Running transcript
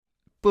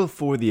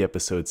Before the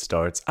episode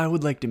starts, I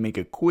would like to make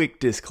a quick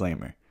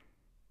disclaimer.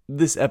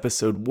 This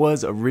episode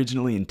was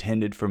originally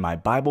intended for my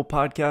Bible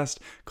podcast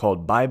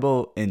called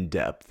Bible in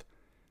Depth.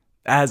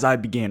 As I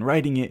began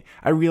writing it,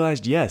 I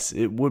realized yes,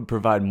 it would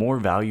provide more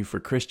value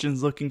for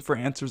Christians looking for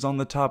answers on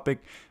the topic,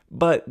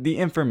 but the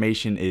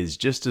information is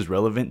just as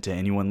relevant to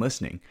anyone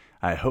listening.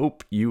 I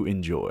hope you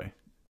enjoy.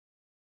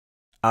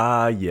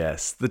 Ah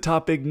yes, the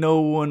topic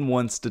no one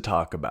wants to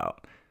talk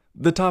about.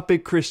 The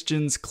topic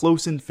Christians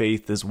close in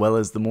faith as well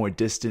as the more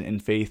distant in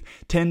faith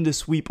tend to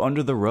sweep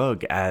under the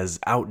rug as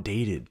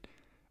outdated.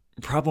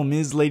 Problem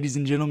is, ladies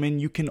and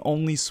gentlemen, you can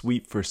only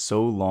sweep for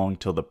so long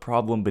till the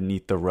problem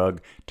beneath the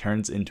rug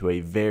turns into a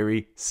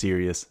very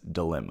serious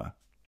dilemma.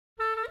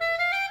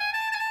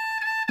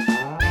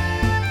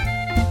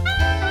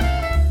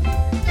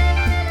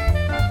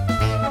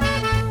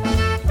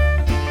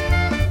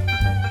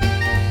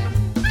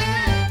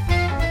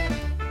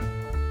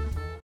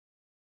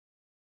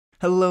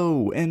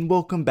 Hello, and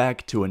welcome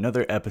back to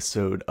another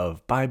episode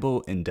of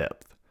Bible in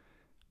Depth.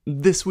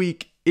 This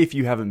week, if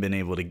you haven't been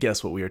able to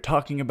guess what we are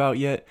talking about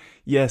yet,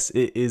 yes,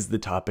 it is the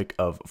topic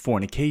of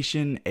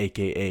fornication,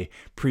 aka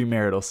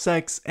premarital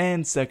sex,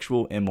 and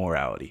sexual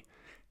immorality.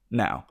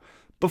 Now,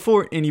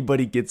 before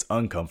anybody gets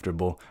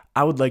uncomfortable,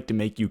 I would like to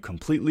make you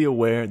completely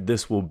aware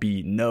this will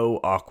be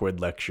no awkward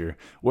lecture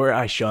where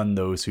I shun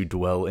those who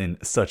dwell in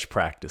such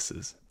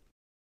practices.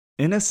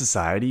 In a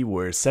society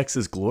where sex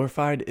is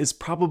glorified is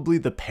probably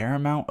the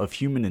paramount of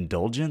human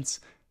indulgence,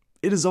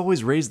 it has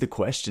always raised the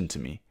question to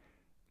me,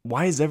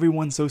 why is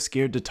everyone so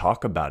scared to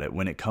talk about it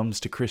when it comes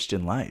to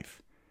Christian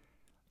life?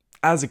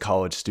 As a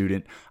college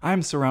student, I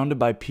am surrounded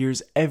by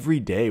peers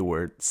every day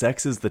where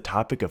sex is the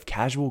topic of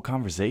casual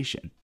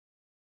conversation.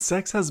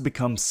 Sex has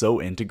become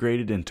so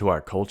integrated into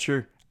our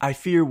culture, I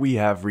fear we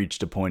have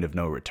reached a point of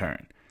no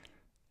return.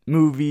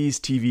 Movies,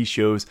 TV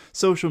shows,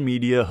 social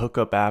media,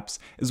 hookup apps,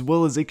 as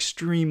well as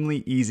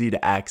extremely easy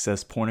to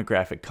access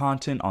pornographic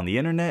content on the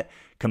internet,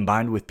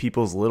 combined with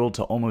people's little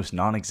to almost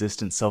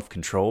non-existent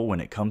self-control when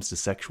it comes to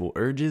sexual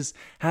urges,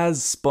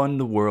 has spun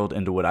the world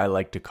into what I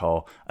like to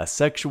call a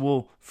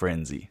sexual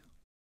frenzy.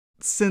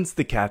 Since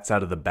the cat's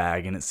out of the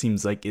bag and it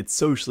seems like it's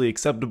socially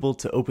acceptable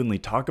to openly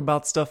talk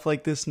about stuff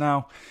like this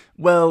now,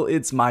 well,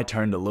 it's my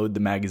turn to load the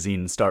magazine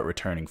and start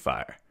returning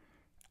fire.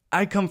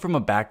 I come from a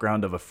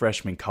background of a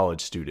freshman college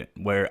student,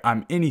 where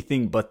I'm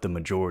anything but the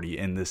majority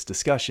in this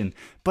discussion,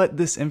 but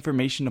this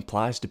information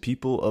applies to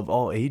people of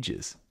all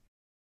ages.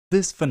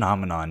 This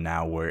phenomenon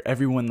now where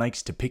everyone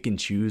likes to pick and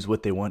choose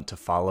what they want to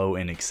follow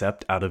and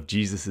accept out of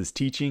Jesus'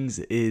 teachings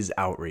is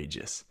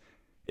outrageous.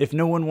 If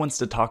no one wants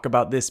to talk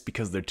about this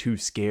because they're too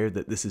scared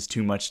that this is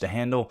too much to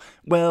handle,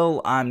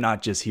 well, I'm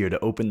not just here to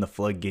open the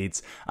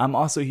floodgates, I'm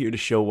also here to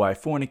show why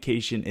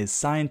fornication is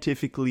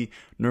scientifically,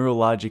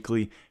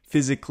 neurologically,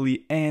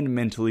 physically, and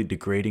mentally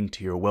degrading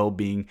to your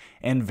well-being,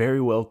 and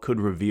very well could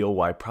reveal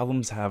why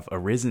problems have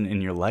arisen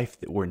in your life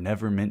that were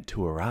never meant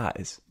to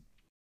arise.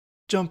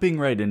 Jumping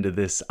right into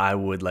this, I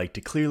would like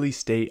to clearly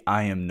state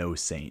I am no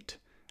saint.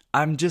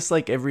 I'm just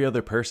like every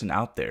other person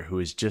out there who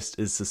is just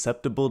as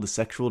susceptible to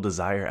sexual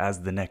desire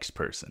as the next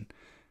person.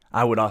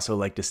 I would also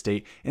like to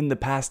state, in the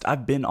past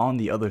I've been on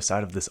the other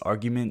side of this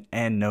argument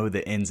and know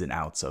the ins and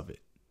outs of it.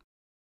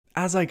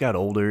 As I got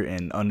older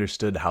and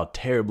understood how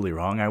terribly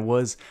wrong I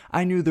was,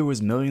 I knew there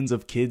was millions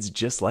of kids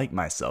just like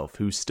myself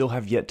who still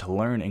have yet to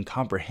learn and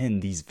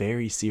comprehend these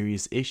very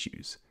serious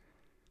issues.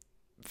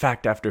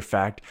 Fact after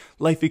fact,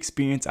 life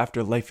experience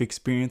after life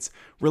experience,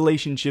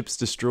 relationships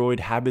destroyed,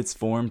 habits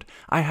formed,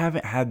 I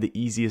haven't had the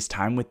easiest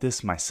time with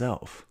this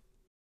myself.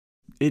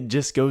 It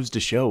just goes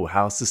to show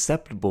how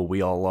susceptible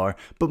we all are,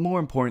 but more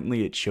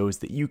importantly it shows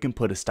that you can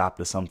put a stop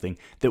to something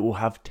that will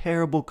have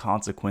terrible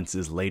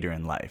consequences later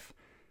in life.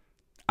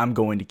 I'm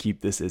going to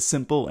keep this as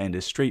simple and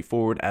as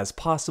straightforward as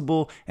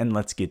possible, and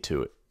let's get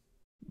to it.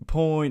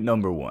 Point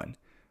number 1.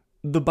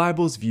 The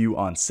Bible's view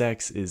on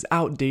sex is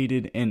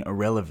outdated and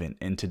irrelevant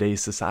in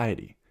today's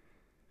society.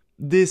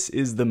 This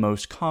is the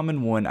most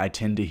common one I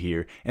tend to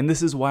hear, and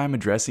this is why I'm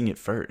addressing it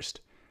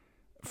first.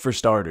 For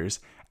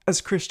starters,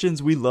 as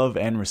Christians we love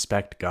and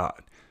respect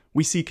God.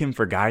 We seek Him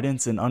for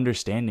guidance and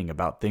understanding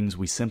about things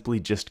we simply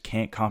just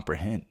can't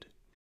comprehend.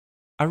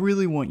 I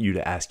really want you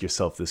to ask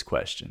yourself this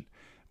question.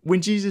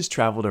 When Jesus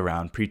traveled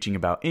around preaching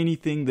about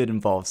anything that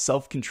involved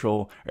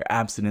self-control or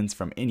abstinence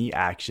from any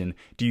action,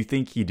 do you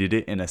think He did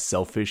it in a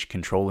selfish,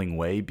 controlling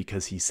way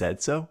because He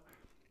said so?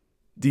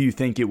 Do you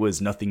think it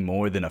was nothing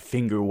more than a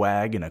finger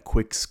wag and a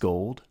quick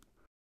scold?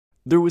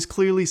 There was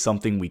clearly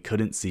something we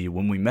couldn't see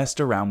when we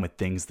messed around with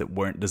things that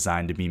weren't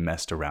designed to be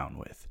messed around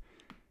with.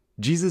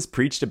 Jesus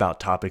preached about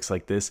topics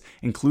like this,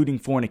 including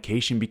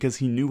fornication, because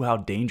He knew how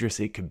dangerous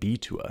it could be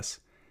to us.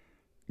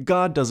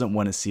 God doesn't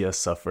want to see us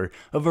suffer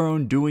of our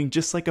own doing,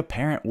 just like a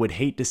parent would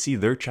hate to see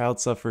their child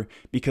suffer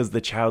because the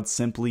child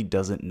simply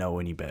doesn't know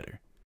any better.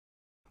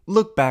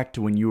 Look back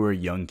to when you were a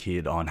young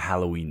kid on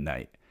Halloween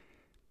night.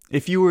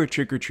 If you were a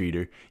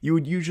trick-or-treater, you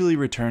would usually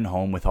return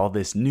home with all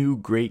this new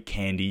great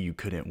candy you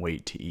couldn't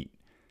wait to eat.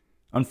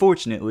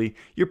 Unfortunately,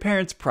 your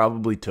parents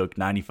probably took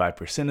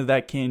 95% of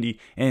that candy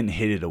and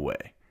hid it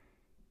away.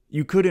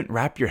 You couldn't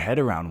wrap your head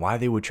around why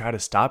they would try to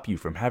stop you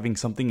from having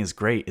something as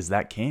great as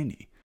that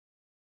candy.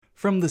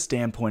 From the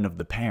standpoint of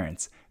the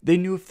parents, they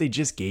knew if they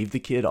just gave the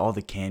kid all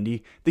the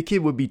candy, the kid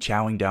would be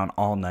chowing down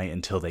all night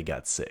until they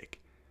got sick.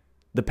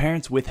 The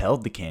parents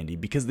withheld the candy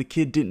because the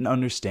kid didn't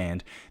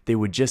understand they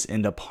would just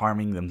end up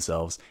harming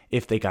themselves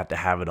if they got to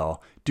have it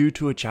all due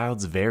to a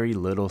child's very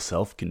little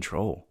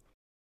self-control.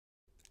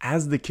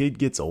 As the kid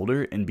gets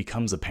older and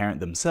becomes a parent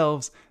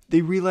themselves,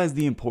 they realize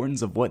the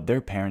importance of what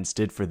their parents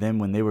did for them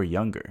when they were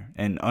younger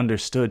and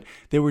understood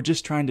they were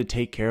just trying to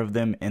take care of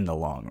them in the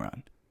long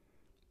run.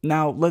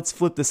 Now, let's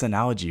flip this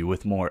analogy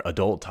with more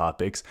adult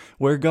topics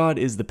where God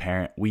is the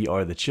parent, we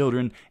are the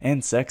children,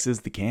 and sex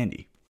is the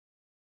candy.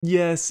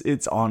 Yes,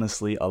 it's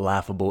honestly a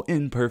laughable,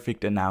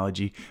 imperfect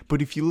analogy,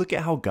 but if you look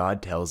at how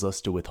God tells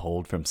us to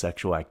withhold from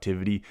sexual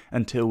activity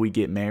until we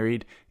get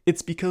married,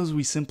 it's because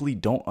we simply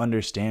don't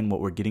understand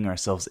what we're getting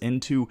ourselves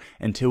into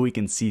until we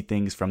can see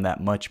things from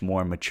that much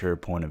more mature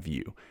point of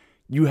view.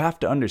 You have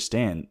to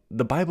understand,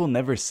 the Bible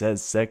never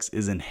says sex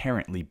is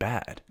inherently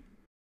bad.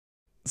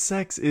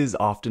 Sex is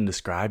often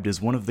described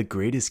as one of the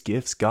greatest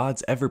gifts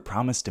God's ever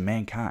promised to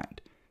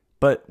mankind.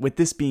 But with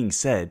this being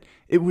said,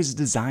 it was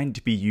designed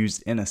to be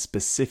used in a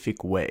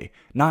specific way,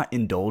 not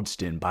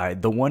indulged in by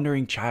the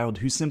wondering child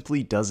who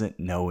simply doesn't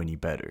know any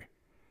better.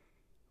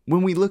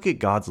 When we look at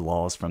God's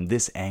laws from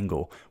this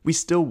angle, we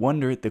still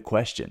wonder at the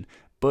question,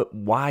 but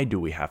why do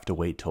we have to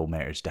wait till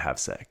marriage to have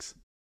sex?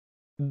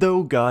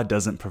 Though God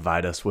doesn't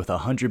provide us with a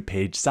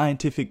 100-page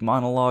scientific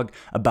monologue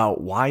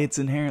about why it's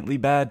inherently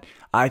bad,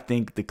 I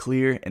think the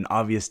clear and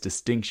obvious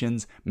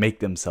distinctions make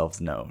themselves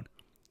known.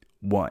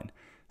 1.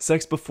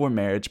 Sex before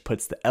marriage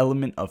puts the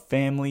element of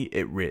family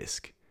at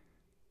risk.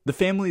 The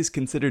family is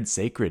considered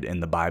sacred in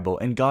the Bible,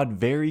 and God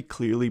very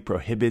clearly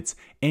prohibits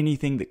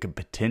anything that could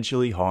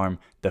potentially harm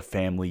the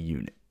family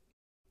unit.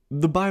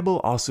 The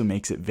Bible also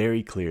makes it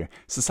very clear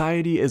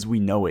society as we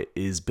know it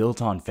is built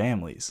on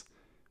families.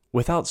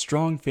 Without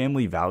strong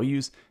family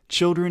values,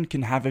 children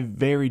can have a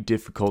very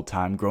difficult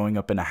time growing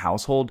up in a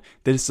household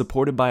that is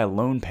supported by a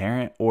lone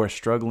parent or a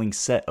struggling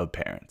set of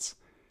parents.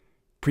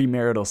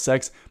 Premarital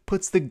sex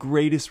puts the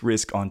greatest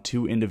risk on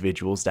two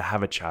individuals to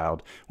have a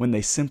child when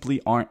they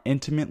simply aren't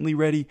intimately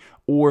ready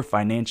or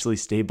financially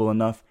stable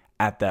enough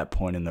at that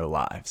point in their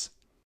lives.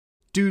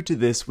 Due to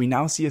this, we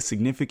now see a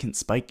significant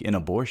spike in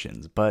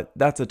abortions, but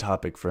that's a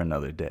topic for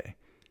another day.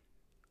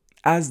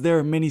 As there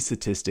are many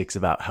statistics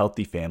about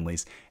healthy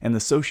families and the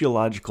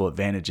sociological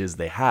advantages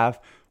they have,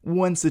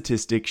 one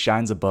statistic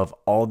shines above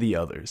all the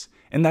others,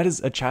 and that is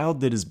a child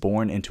that is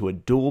born into a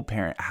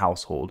dual-parent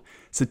household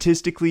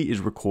statistically is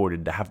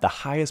recorded to have the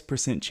highest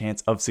 %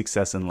 chance of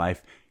success in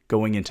life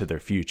going into their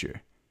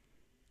future.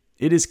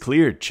 It is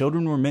clear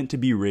children were meant to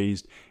be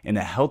raised in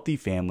a healthy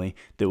family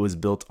that was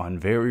built on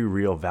very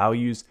real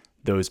values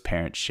those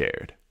parents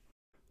shared.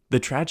 The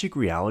tragic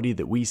reality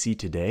that we see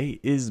today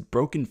is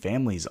broken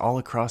families all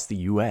across the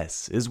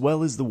US as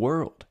well as the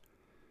world.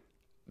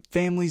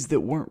 Families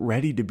that weren't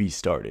ready to be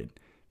started.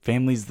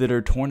 Families that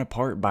are torn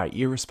apart by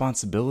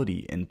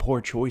irresponsibility and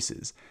poor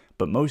choices,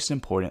 but most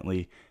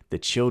importantly, the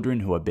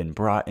children who have been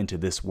brought into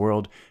this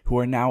world who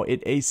are now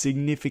at a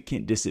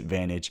significant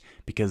disadvantage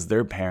because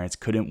their parents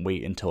couldn't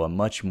wait until a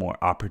much more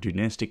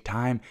opportunistic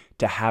time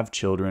to have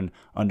children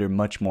under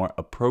much more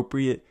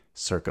appropriate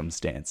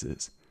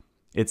circumstances.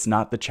 It's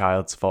not the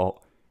child's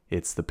fault,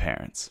 it's the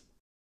parents.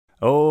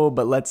 Oh,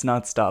 but let's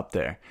not stop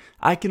there.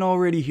 I can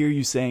already hear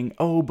you saying,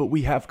 oh, but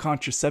we have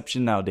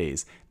contraception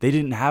nowadays. They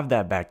didn't have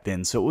that back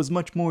then, so it was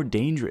much more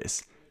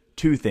dangerous.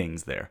 Two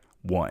things there.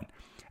 One,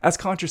 as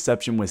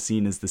contraception was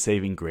seen as the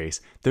saving grace,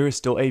 there is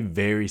still a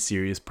very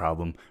serious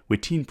problem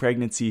with teen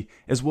pregnancy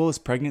as well as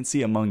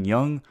pregnancy among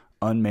young,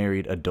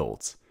 unmarried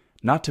adults.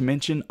 Not to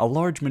mention a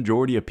large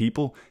majority of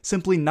people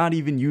simply not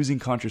even using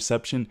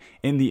contraception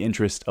in the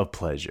interest of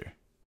pleasure.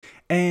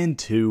 And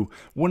two,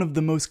 one of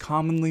the most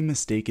commonly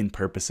mistaken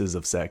purposes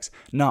of sex,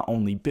 not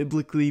only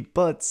biblically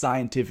but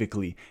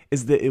scientifically,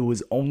 is that it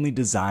was only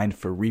designed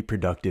for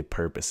reproductive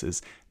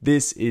purposes.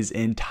 This is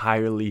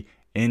entirely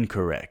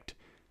incorrect.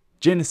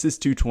 Genesis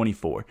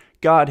 2:24,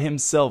 God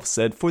himself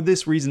said, "For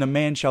this reason a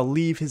man shall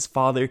leave his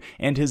father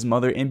and his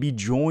mother and be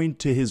joined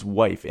to his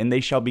wife, and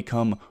they shall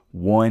become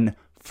one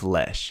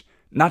flesh."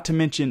 Not to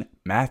mention,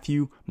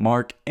 Matthew,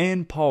 Mark,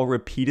 and Paul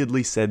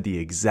repeatedly said the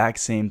exact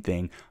same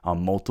thing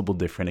on multiple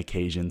different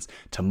occasions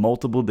to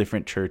multiple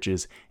different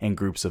churches and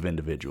groups of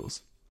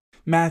individuals.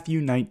 Matthew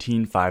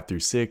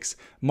 19:5-6,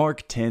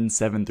 Mark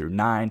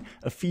 10:7-9,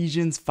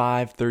 Ephesians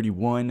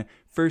 5:31,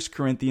 1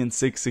 Corinthians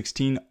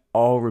 6:16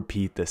 all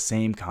repeat the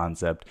same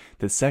concept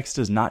that sex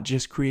does not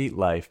just create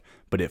life,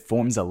 but it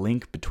forms a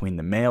link between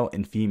the male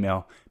and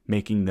female,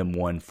 making them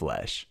one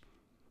flesh.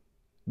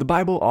 The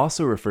Bible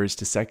also refers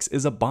to sex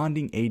as a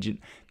bonding agent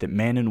that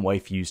man and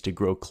wife use to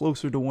grow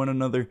closer to one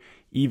another,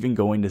 even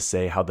going to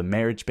say how the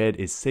marriage bed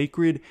is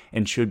sacred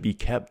and should be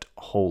kept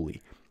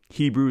holy.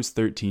 Hebrews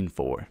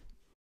 13:4.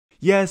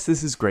 Yes,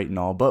 this is great and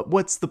all, but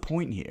what's the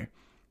point here?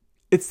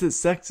 It's that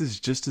sex is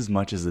just as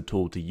much as a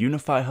tool to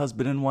unify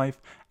husband and wife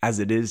as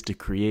it is to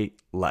create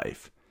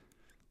life.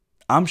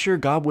 I'm sure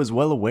God was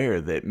well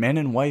aware that man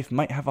and wife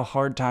might have a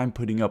hard time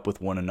putting up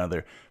with one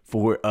another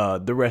for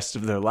the rest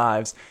of their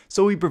lives,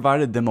 so he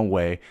provided them a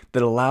way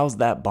that allows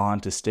that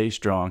bond to stay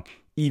strong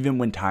even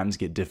when times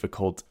get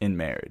difficult in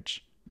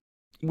marriage.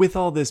 With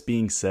all this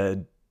being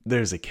said,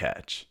 there's a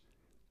catch.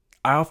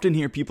 I often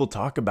hear people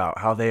talk about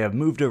how they have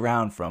moved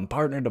around from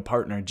partner to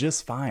partner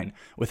just fine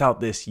without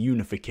this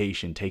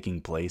unification taking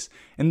place,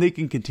 and they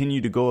can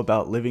continue to go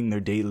about living their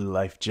daily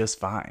life just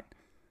fine.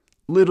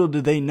 Little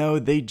do they know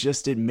they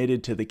just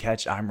admitted to the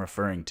catch I'm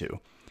referring to.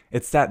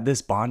 It's that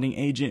this bonding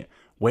agent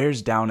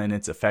wears down in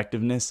its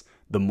effectiveness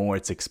the more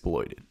it's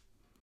exploited.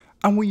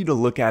 I want you to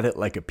look at it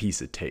like a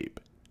piece of tape.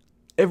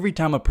 Every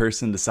time a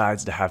person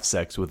decides to have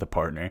sex with a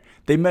partner,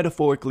 they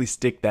metaphorically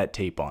stick that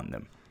tape on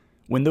them.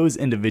 When those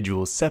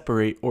individuals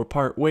separate or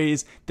part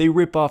ways, they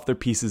rip off their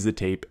pieces of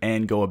tape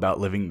and go about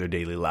living their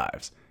daily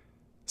lives.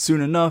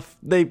 Soon enough,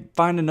 they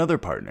find another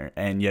partner,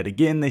 and yet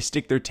again they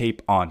stick their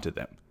tape onto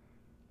them.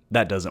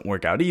 That doesn't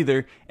work out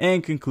either,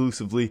 and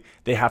conclusively,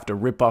 they have to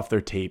rip off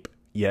their tape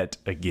yet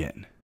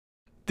again.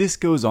 This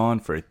goes on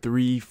for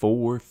 3,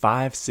 4,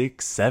 5,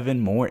 6, 7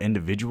 more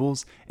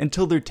individuals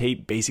until their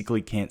tape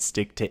basically can't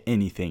stick to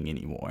anything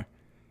anymore.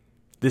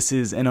 This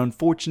is an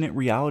unfortunate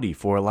reality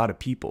for a lot of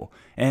people,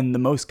 and the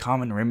most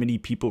common remedy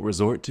people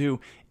resort to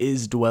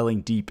is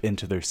dwelling deep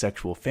into their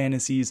sexual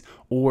fantasies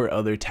or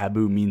other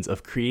taboo means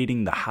of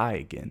creating the high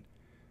again.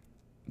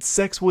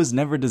 Sex was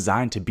never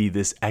designed to be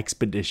this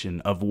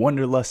expedition of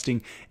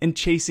wanderlusting and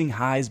chasing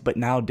highs, but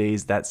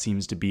nowadays that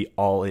seems to be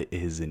all it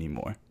is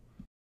anymore.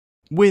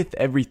 With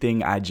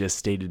everything I just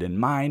stated in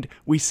mind,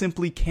 we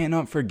simply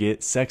cannot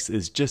forget sex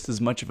is just as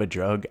much of a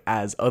drug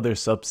as other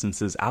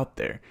substances out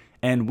there,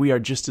 and we are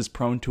just as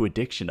prone to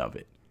addiction of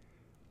it.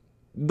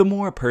 The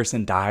more a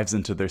person dives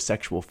into their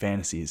sexual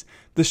fantasies,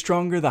 the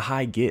stronger the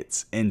high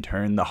gets. In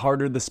turn, the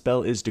harder the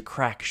spell is to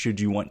crack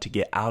should you want to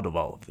get out of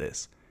all of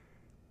this.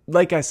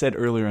 Like I said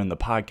earlier in the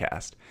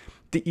podcast,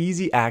 the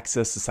easy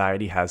access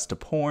society has to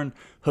porn,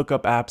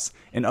 hookup apps,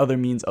 and other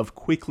means of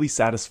quickly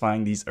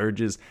satisfying these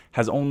urges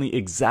has only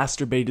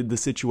exacerbated the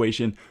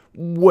situation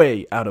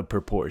way out of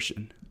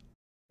proportion.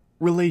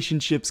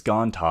 Relationships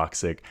gone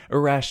toxic,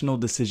 irrational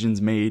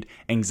decisions made,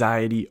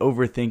 anxiety,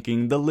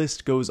 overthinking, the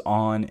list goes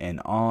on and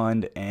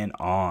on and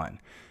on.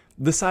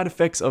 The side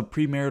effects of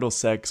premarital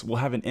sex will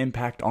have an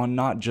impact on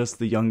not just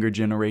the younger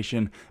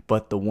generation,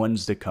 but the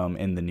ones to come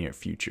in the near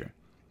future.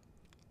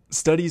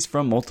 Studies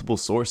from multiple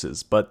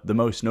sources, but the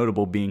most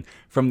notable being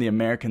from the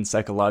American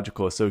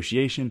Psychological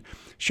Association,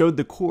 showed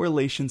the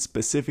correlation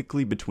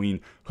specifically between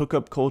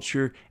hookup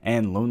culture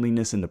and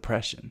loneliness and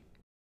depression.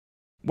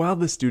 While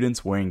the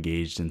students were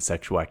engaged in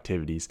sexual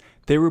activities,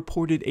 they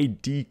reported a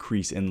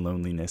decrease in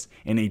loneliness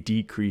and a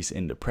decrease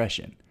in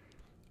depression.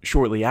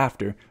 Shortly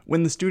after,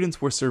 when the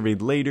students were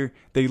surveyed later,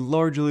 they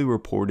largely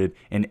reported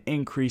an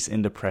increase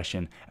in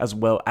depression as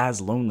well as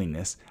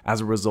loneliness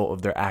as a result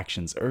of their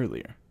actions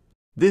earlier.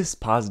 This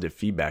positive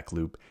feedback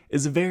loop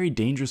is a very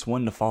dangerous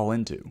one to fall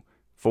into,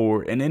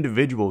 for an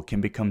individual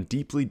can become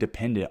deeply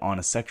dependent on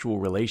a sexual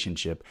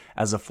relationship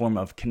as a form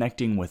of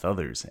connecting with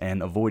others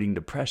and avoiding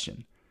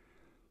depression.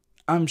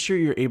 I'm sure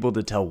you're able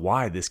to tell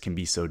why this can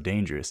be so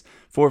dangerous,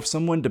 for if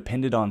someone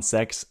depended on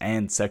sex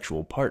and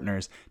sexual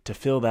partners to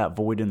fill that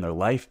void in their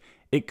life,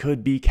 it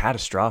could be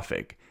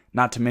catastrophic,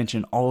 not to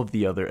mention all of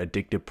the other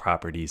addictive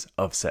properties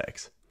of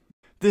sex.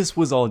 This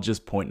was all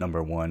just point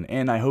number 1,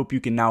 and I hope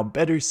you can now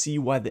better see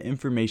why the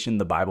information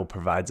the Bible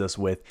provides us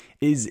with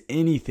is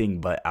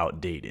anything but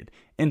outdated.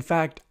 In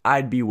fact,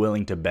 I'd be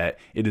willing to bet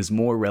it is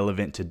more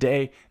relevant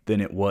today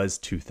than it was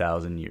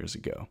 2,000 years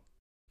ago.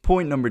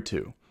 Point number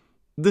 2.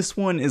 This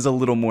one is a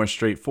little more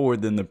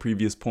straightforward than the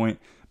previous point,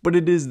 but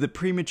it is that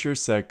premature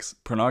sex,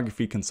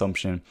 pornography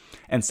consumption,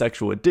 and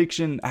sexual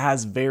addiction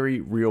has very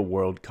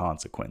real-world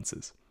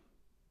consequences.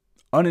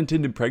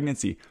 Unintended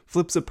pregnancy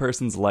flips a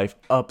person's life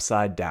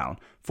upside down,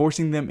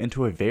 forcing them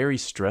into a very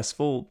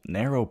stressful,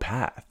 narrow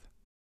path.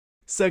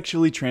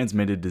 Sexually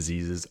transmitted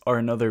diseases are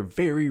another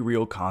very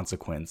real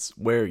consequence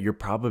where your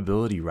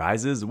probability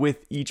rises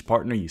with each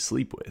partner you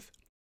sleep with.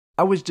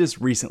 I was just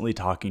recently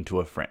talking to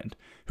a friend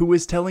who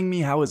was telling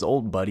me how his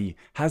old buddy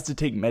has to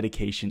take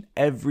medication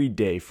every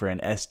day for an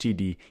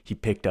STD he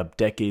picked up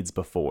decades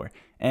before,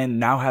 and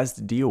now has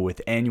to deal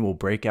with annual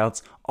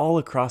breakouts all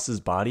across his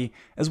body,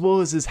 as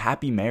well as his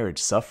happy marriage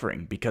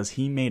suffering because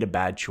he made a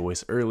bad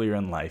choice earlier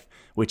in life,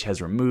 which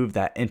has removed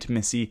that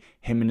intimacy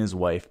him and his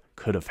wife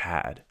could have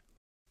had.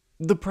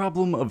 The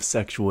problem of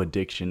sexual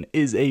addiction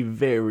is a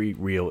very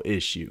real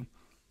issue.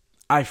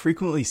 I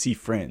frequently see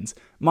friends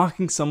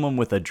mocking someone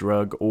with a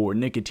drug or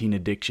nicotine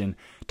addiction,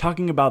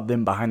 talking about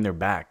them behind their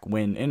back,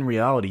 when in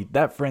reality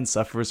that friend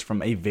suffers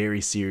from a very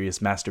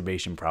serious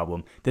masturbation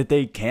problem that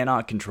they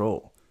cannot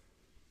control.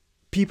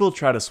 People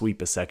try to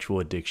sweep a sexual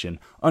addiction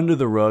under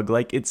the rug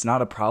like it's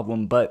not a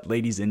problem, but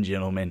ladies and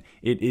gentlemen,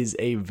 it is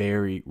a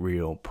very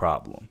real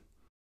problem.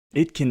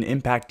 It can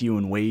impact you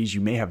in ways you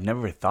may have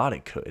never thought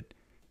it could.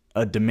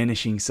 A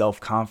diminishing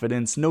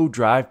self-confidence, no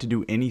drive to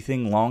do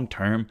anything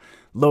long-term,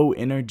 low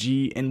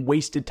energy, and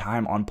wasted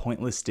time on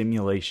pointless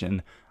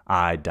stimulation.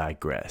 I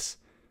digress.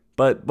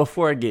 But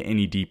before I get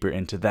any deeper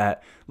into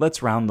that,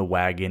 let's round the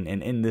wagon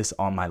and end this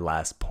on my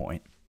last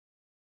point.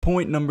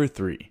 Point number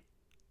 3.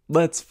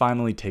 Let's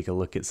finally take a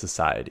look at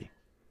society.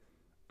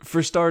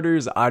 For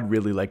starters, I'd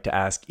really like to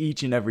ask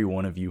each and every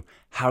one of you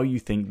how you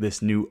think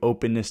this new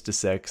openness to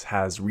sex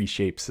has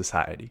reshaped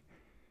society.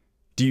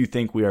 Do you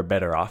think we are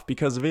better off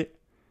because of it?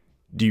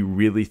 Do you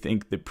really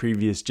think that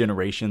previous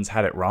generations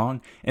had it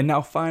wrong and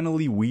now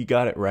finally we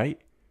got it right?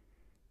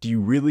 Do you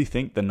really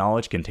think the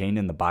knowledge contained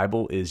in the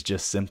Bible is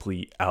just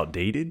simply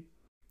outdated?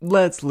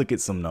 Let's look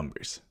at some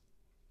numbers.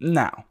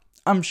 Now,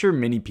 I'm sure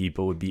many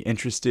people would be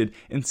interested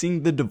in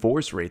seeing the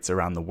divorce rates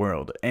around the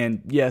world,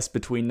 and yes,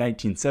 between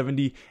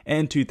 1970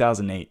 and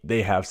 2008,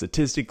 they have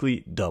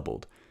statistically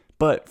doubled.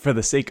 But for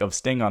the sake of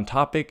staying on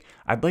topic,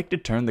 I'd like to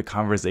turn the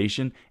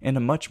conversation in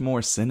a much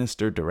more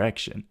sinister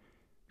direction.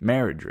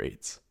 Marriage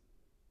rates.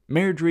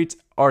 Marriage rates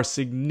are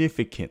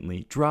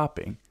significantly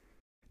dropping.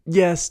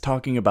 Yes,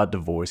 talking about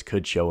divorce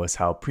could show us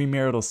how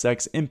premarital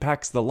sex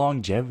impacts the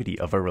longevity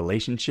of a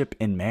relationship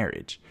and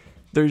marriage.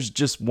 There's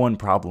just one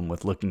problem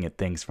with looking at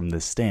things from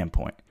this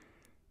standpoint.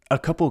 A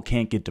couple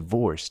can't get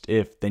divorced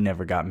if they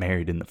never got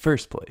married in the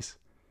first place.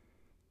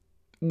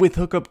 With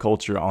hookup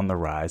culture on the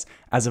rise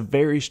as a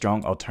very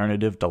strong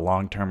alternative to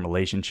long-term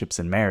relationships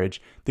and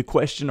marriage, the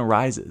question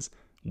arises,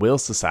 will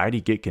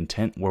society get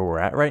content where we're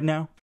at right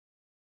now?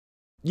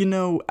 You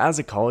know, as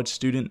a college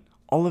student,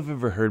 all I've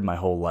ever heard my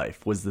whole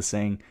life was the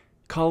saying,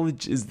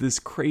 college is this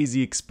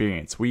crazy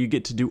experience where you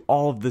get to do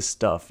all of this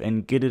stuff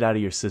and get it out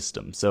of your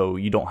system so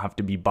you don't have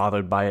to be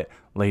bothered by it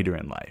later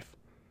in life.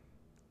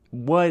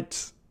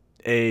 What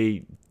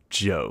a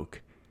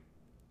joke.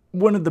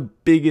 One of the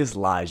biggest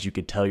lies you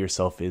could tell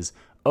yourself is,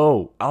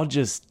 oh, I'll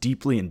just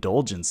deeply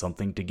indulge in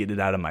something to get it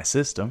out of my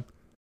system.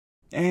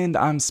 And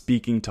I'm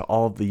speaking to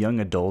all of the young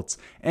adults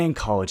and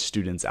college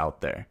students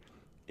out there.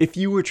 If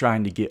you were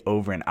trying to get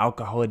over an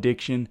alcohol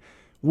addiction,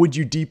 would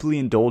you deeply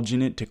indulge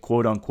in it to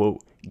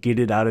quote-unquote get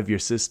it out of your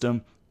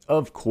system?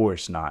 Of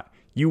course not.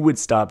 You would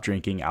stop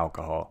drinking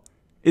alcohol.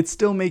 It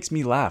still makes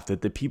me laugh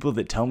that the people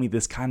that tell me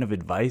this kind of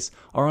advice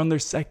are on their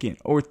second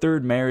or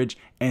third marriage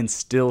and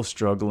still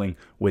struggling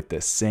with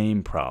the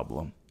same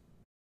problem.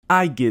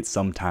 I get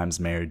sometimes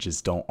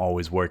marriages don't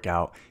always work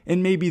out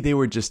and maybe they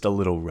were just a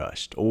little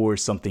rushed or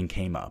something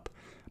came up.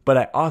 But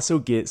I also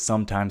get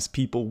sometimes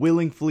people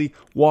willingly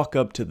walk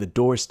up to the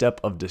doorstep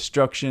of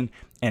destruction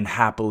and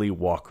happily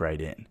walk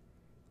right in.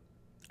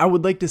 I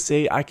would like to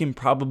say I can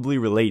probably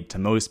relate to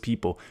most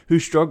people who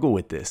struggle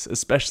with this,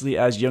 especially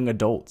as young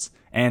adults,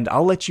 and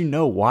I'll let you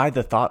know why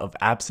the thought of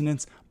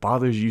abstinence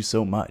bothers you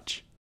so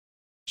much.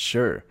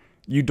 Sure,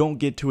 you don't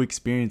get to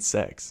experience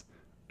sex.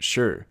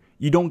 Sure,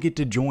 you don't get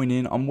to join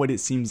in on what it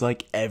seems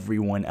like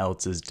everyone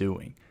else is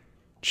doing.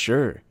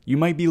 Sure, you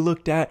might be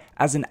looked at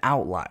as an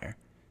outlier.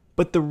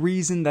 But the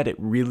reason that it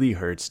really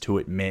hurts to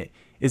admit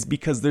is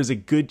because there's a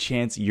good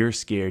chance you're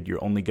scared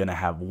you're only going to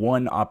have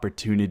one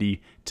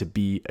opportunity to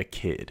be a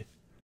kid.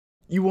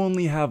 You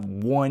only have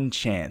one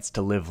chance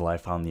to live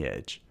life on the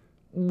edge.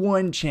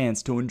 One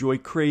chance to enjoy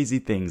crazy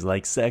things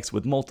like sex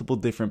with multiple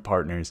different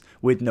partners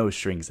with no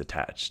strings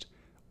attached.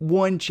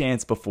 One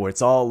chance before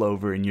it's all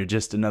over and you're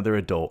just another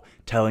adult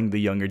telling the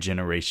younger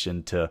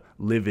generation to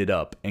live it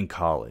up in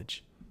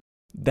college.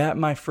 That,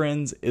 my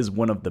friends, is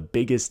one of the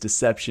biggest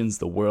deceptions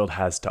the world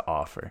has to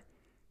offer.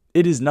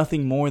 It is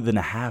nothing more than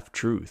a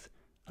half-truth,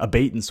 a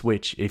bait and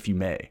switch, if you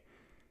may.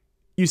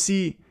 You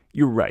see,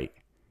 you're right.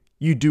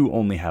 You do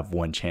only have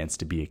one chance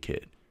to be a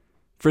kid.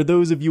 For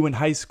those of you in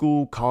high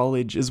school,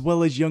 college, as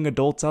well as young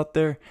adults out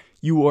there,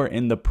 you are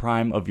in the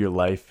prime of your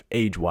life,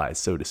 age-wise,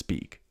 so to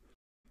speak.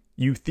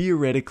 You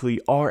theoretically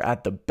are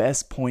at the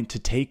best point to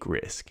take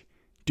risk.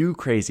 Do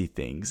crazy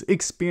things,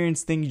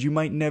 experience things you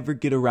might never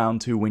get around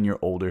to when you're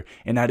older,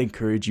 and I'd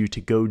encourage you to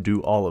go do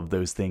all of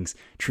those things,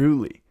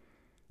 truly.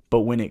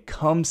 But when it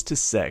comes to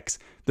sex,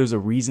 there's a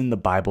reason the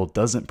Bible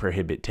doesn't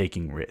prohibit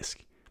taking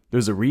risk.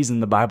 There's a reason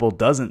the Bible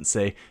doesn't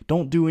say,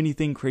 don't do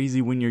anything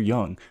crazy when you're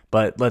young,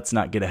 but let's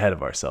not get ahead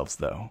of ourselves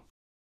though.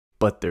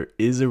 But there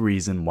is a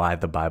reason why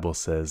the Bible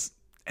says,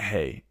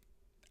 hey,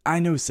 I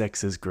know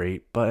sex is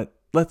great, but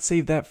let's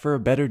save that for a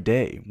better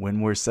day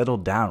when we're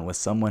settled down with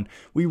someone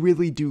we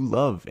really do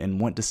love and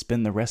want to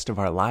spend the rest of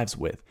our lives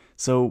with,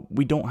 so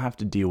we don't have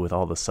to deal with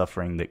all the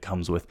suffering that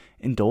comes with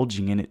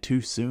indulging in it too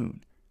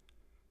soon.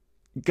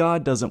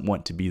 God doesn't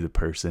want to be the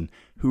person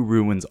who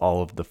ruins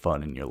all of the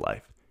fun in your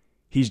life.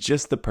 He's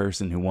just the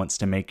person who wants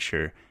to make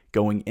sure,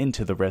 going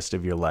into the rest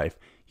of your life,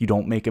 you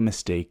don't make a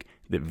mistake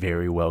that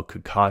very well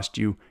could cost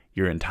you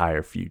your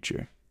entire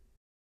future.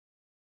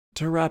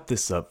 To wrap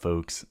this up,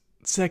 folks,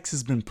 sex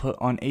has been put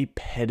on a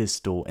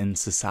pedestal in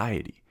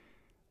society.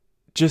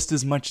 Just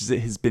as much as it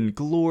has been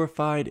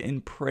glorified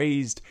and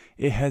praised,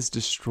 it has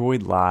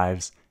destroyed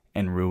lives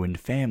and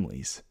ruined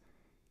families.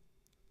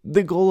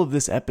 The goal of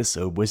this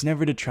episode was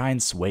never to try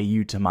and sway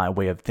you to my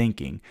way of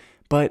thinking,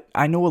 But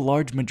I know a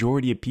large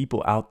majority of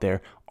people out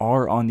there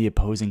are on the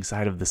opposing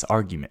side of this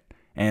argument,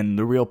 and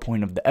the real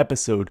point of the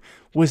episode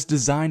was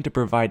designed to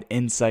provide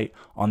insight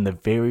on the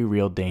very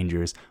real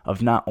dangers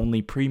of not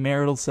only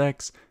premarital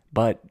sex,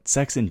 but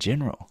sex in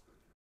general.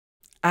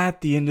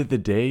 At the end of the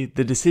day,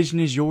 the decision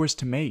is yours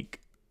to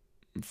make.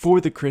 For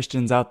the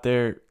Christians out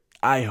there,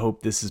 I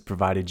hope this has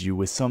provided you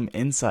with some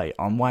insight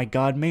on why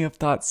God may have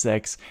thought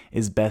sex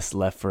is best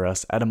left for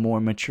us at a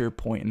more mature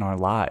point in our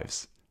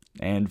lives.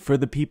 And for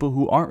the people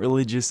who aren't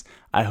religious,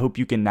 I hope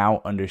you can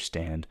now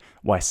understand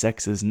why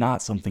sex is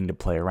not something to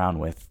play around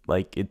with,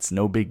 like it's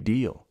no big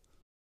deal.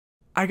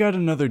 I got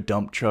another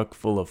dump truck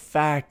full of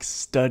facts,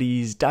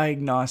 studies,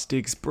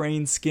 diagnostics,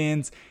 brain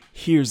scans.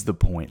 Here's the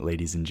point,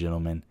 ladies and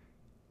gentlemen.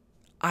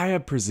 I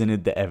have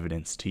presented the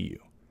evidence to you.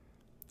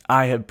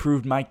 I have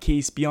proved my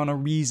case beyond a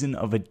reason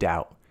of a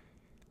doubt.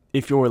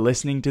 If you're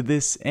listening to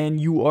this and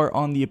you are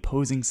on the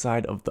opposing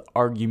side of the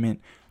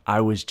argument, I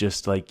was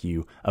just like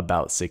you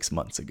about 6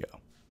 months ago.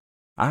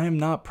 I am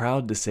not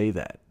proud to say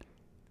that.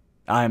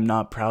 I am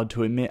not proud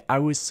to admit I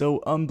was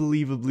so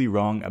unbelievably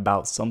wrong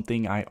about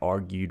something I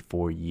argued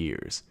for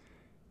years.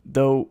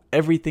 Though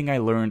everything I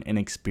learned and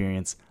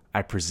experience,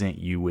 I present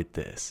you with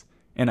this,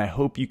 and I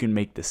hope you can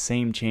make the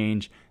same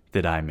change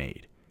that I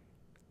made.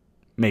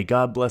 May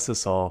God bless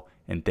us all,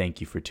 and thank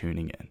you for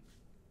tuning in.